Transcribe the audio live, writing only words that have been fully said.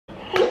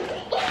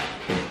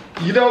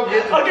You don't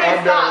get to. Okay,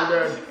 I'm stop.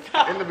 done. We're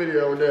done. In the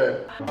video,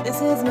 we're done.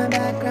 This is my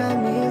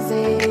background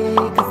music,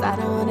 cause I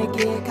don't wanna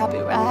get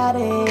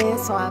copyrighted.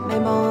 So I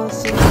made my own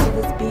shit to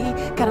this beat.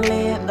 Kinda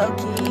laying low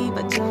key,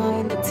 but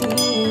join the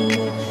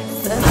team.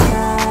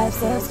 Subscribe,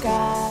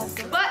 subscribe.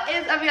 What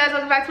is up, you guys?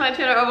 Welcome back to my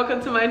channel, or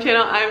welcome to my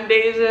channel. I'm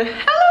DeJha.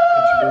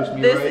 Hello! Introduce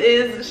me, This right?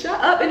 is, shut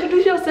up,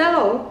 introduce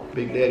yourself.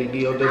 Big Daddy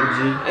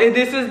D-O-W-G. And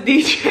this is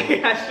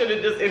DJ. I should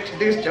have just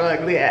introduced your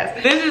ugly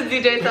ass. This is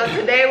DJ. So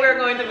today we're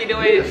going to be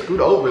doing. Yeah,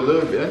 scoot over a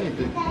little bit. I need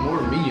more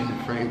of me in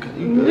the frame. Cause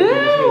you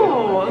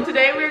No.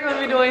 Today we're going to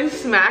be doing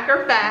smack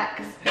or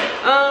facts.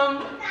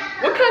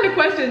 What kind of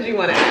questions you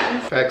want to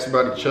ask? Facts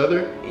about each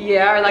other.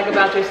 Yeah, or like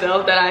about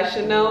yourself that I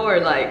should know, or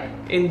like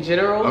in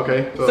general.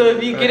 Okay. So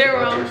if you get it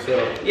about wrong,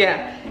 yourself.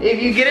 yeah. If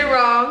you get it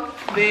wrong,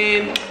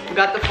 then we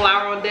got the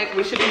flour on deck.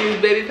 We should have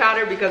used baby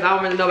powder because I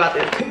don't really know about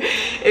this.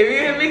 If you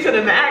hit me to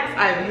the max,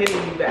 I'm hitting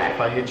you back.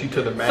 If I hit you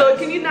to the max. So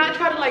can you not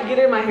try to like get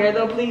in my hair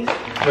though, please?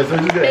 Wait, so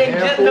you get a And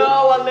just handful?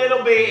 no, a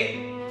little bit.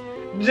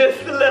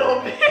 Just a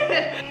little bit.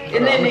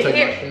 And then the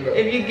hair,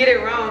 if you get it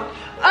wrong.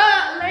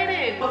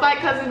 Layden, go fight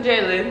cousin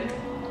Jalen.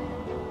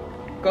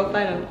 Go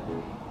fight him.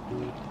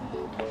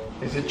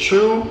 Is it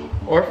true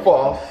or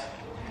false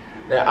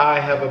that I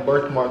have a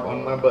birthmark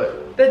on my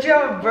butt? That you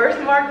have a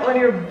birthmark on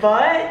your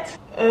butt?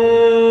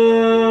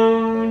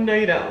 No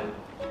you don't.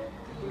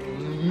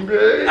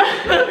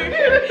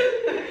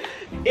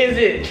 Is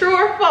it true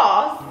or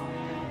false?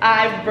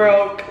 I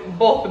broke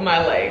both of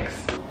my legs.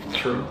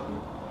 True.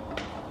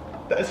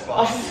 That's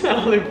false. I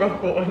only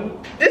broke one.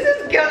 This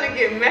is gonna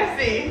get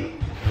messy.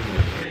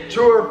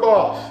 True or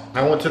false?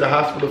 I went to the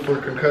hospital for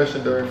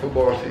concussion during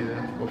football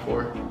season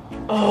before.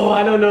 Oh,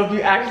 I don't know if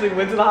you actually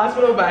went to the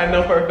hospital, but I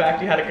know for a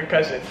fact you had a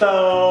concussion.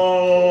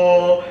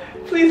 So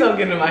please don't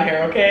get into my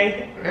hair,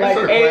 okay?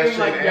 Answer the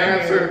question.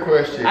 Answer the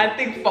question. I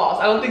think false.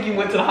 I don't think you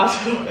went to the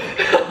hospital.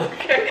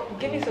 Okay.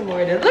 Give me some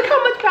more of this. Look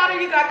how much powder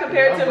you got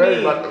compared to me.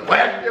 I'm about to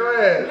whack your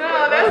ass.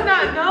 No, that's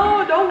not.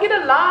 No, don't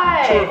get a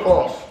lie. True or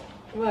false?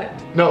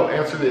 What? No,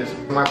 answer this.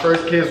 My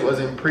first kiss was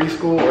in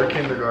preschool or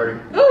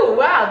kindergarten. Oh,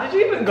 wow. Did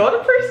you even go to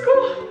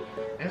preschool?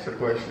 Answer the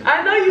question.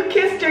 I know you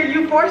kissed her.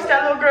 You forced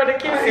that little girl to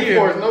kiss I you. didn't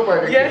force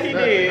nobody to Yeah, kiss he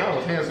nothing. did. I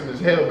was handsome as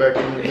hell back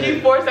then. He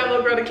forced that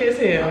little girl to kiss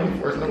I him.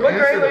 didn't force nobody. What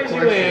Answer grade the was you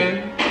question.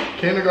 in?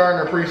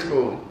 Kindergarten or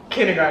preschool?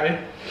 Kindergarten.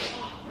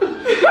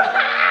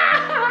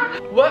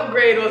 What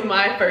grade was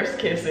my first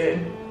kiss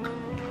in?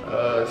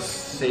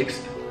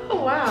 6th.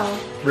 Oh, wow.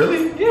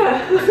 Really?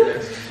 Yeah.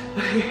 Yes.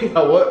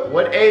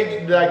 What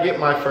age did I get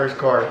my first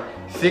car?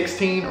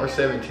 16 or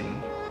 17?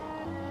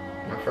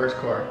 My first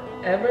car.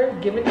 Ever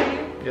given to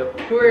you? Yep.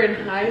 You were in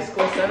high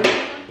school, 17?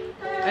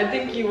 I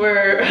think you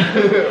were.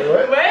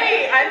 What?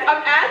 Wait,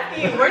 I'm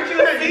asking. Weren't you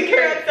a senior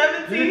at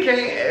 17?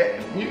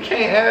 You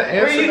can't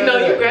answer Where you that. know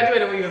you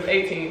graduated when you was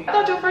 18. I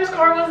thought your first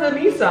car was a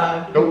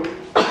Nissan. Nope.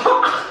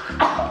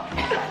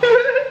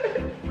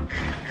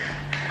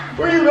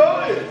 Where you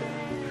going?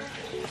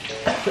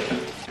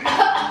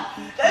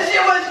 That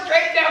shit went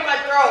straight down my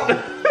throat.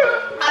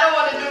 I don't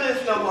want to do this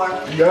no more.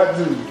 You got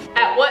to.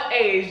 At what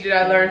age did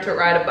I learn to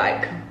ride a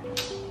bike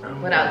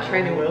without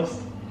training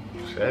wheels?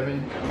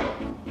 7.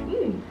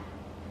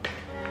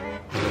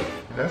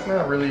 That's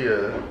not really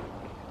a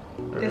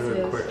Yes, good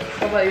it is. question.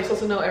 How about you're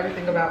supposed to know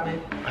everything about me?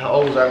 How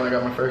old was I when I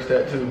got my first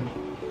tattoo?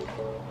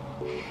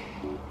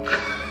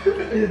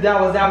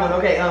 That was that one.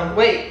 Okay,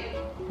 wait.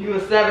 You were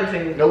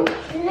 17. Nope.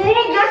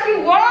 Yes, you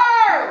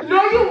were.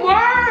 No, you weren't. I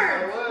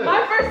was.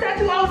 My first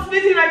tattoo, I was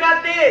 15. I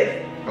got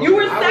this. You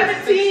were I was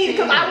 17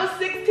 because I was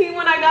 16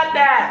 when I got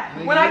that.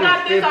 No, When you I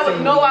got were this, I was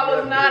 15 no, I when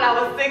was you not. got I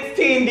was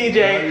 16, DJ. No,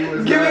 you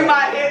was Give me not.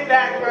 my hit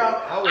back, bro.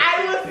 I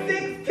I was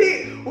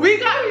 16. We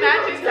got you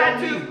matching gonna tell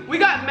me? tattoos. We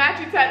got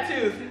matching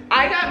tattoos.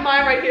 I got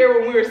mine right here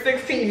when we were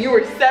 16. You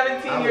were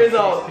 17 I was years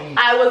old. 16.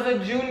 I was a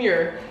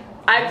junior.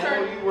 I No,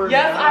 turned. you were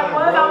Yes, not, I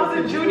was. bro, I was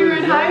a 'cause you junior was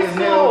in young high as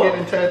hell school.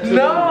 getting tattoos.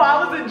 No,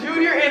 I was a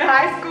junior in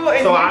high school,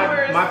 and So you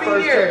were a my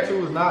first senior. tattoo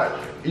was not.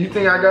 You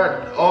think I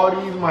got all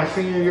these my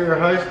senior year of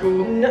high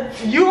school? No,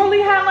 you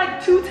only had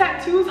like 2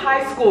 tattoos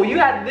high school. You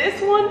had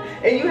this one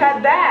and you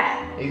had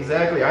that.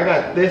 Exactly. I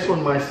got this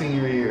one my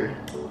senior year.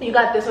 You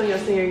got this on your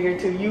senior year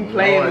too. You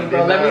playing No, I me, bro.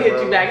 did Let me not, hit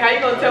bro. you back. How you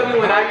gonna tell me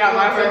when I got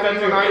my first Tell me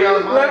tattoo? when I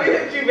got mine. Let me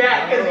hit you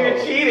back because No. you're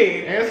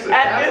cheating. Answer-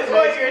 At ask this the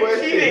point, next you're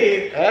question.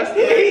 cheating. Ask the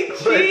He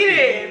next question.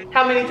 cheated.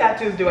 How many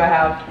tattoos do I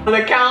have? On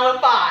the count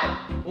of 5.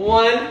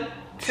 1,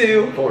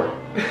 2. 4.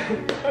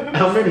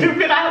 How many?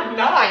 Stupid, I have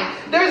 9.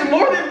 There's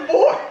more than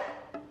 4.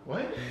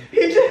 What?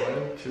 He just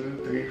 1,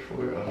 2, 3,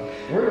 4.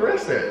 Where the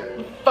rest at?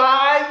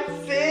 5,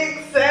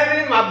 6,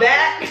 7. My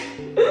back.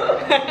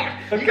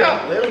 You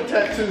got little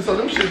tattoos, so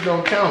them shit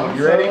don't count.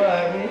 You ready?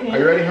 Mhm. Are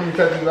you ready? How many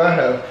tattoos I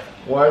have?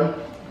 1,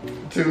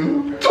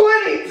 2,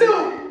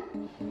 22.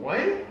 what?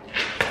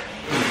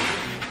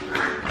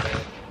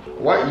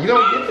 What? You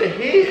don't get to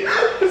hit.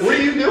 What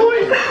are you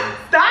doing?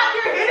 Stop,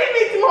 you're hitting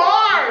me too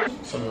hard.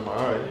 Something in my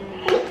eye.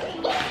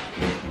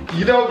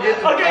 You don't get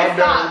to. Okay, I'm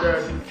stop. done.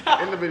 We're done.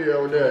 Stop. In the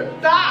video, we're done.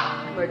 Stop.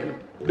 I'm making a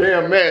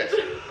damn mess.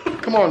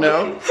 Come on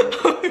now.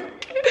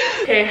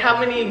 Okay, how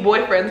many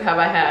boyfriends have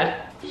I had?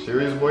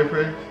 Serious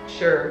boyfriend?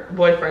 Sure.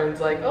 Boyfriends,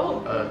 like,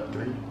 oh.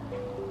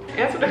 3.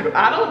 Answer the,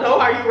 I don't know,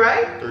 are you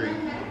right? 3.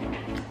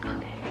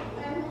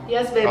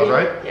 Yes, baby. I was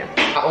right? Yeah.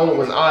 How old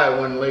was I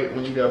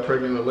when you got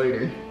pregnant with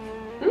Layden?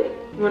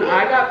 When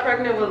I got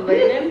pregnant with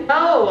Layden?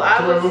 No,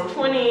 I was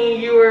 20,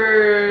 you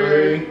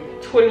were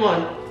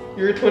 21.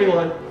 You were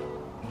 21.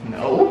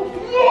 No.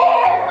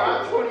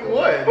 I'm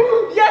 21.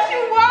 Yes,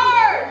 you were!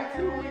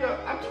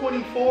 I'm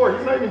 24.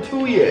 He's not even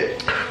 2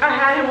 yet. I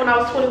had him when I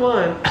was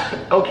 21.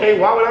 Okay,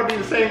 why would I be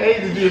the same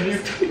age as you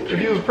if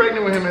you was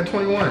pregnant with him at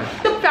 21?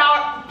 The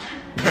power.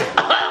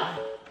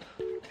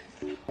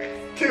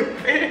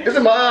 Stupid. It's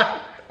in my eye.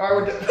 All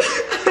right,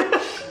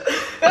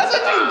 That's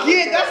what you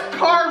get. That's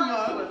karma.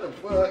 what the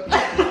fuck?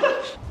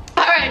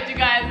 All right, you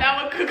guys.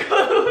 That would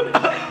conclude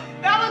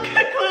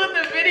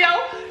the video.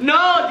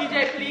 No,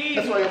 DJ, please.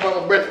 That's why your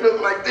mama breast look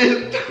like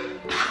this.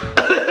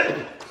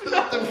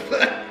 What the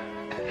fuck?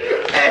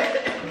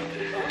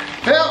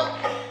 Help!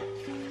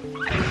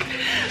 Look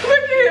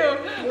at you.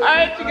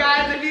 Alright, you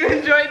guys, if you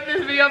enjoyed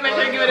this video, make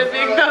sure you give it a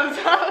big thumbs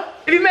up.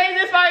 If you made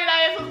this far, you're not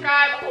yet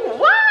subscribed.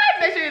 What?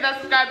 Make sure you hit that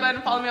subscribe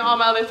button. Follow me on all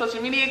my other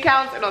social media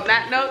accounts. And on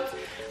that note,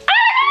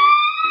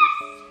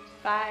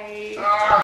 bye.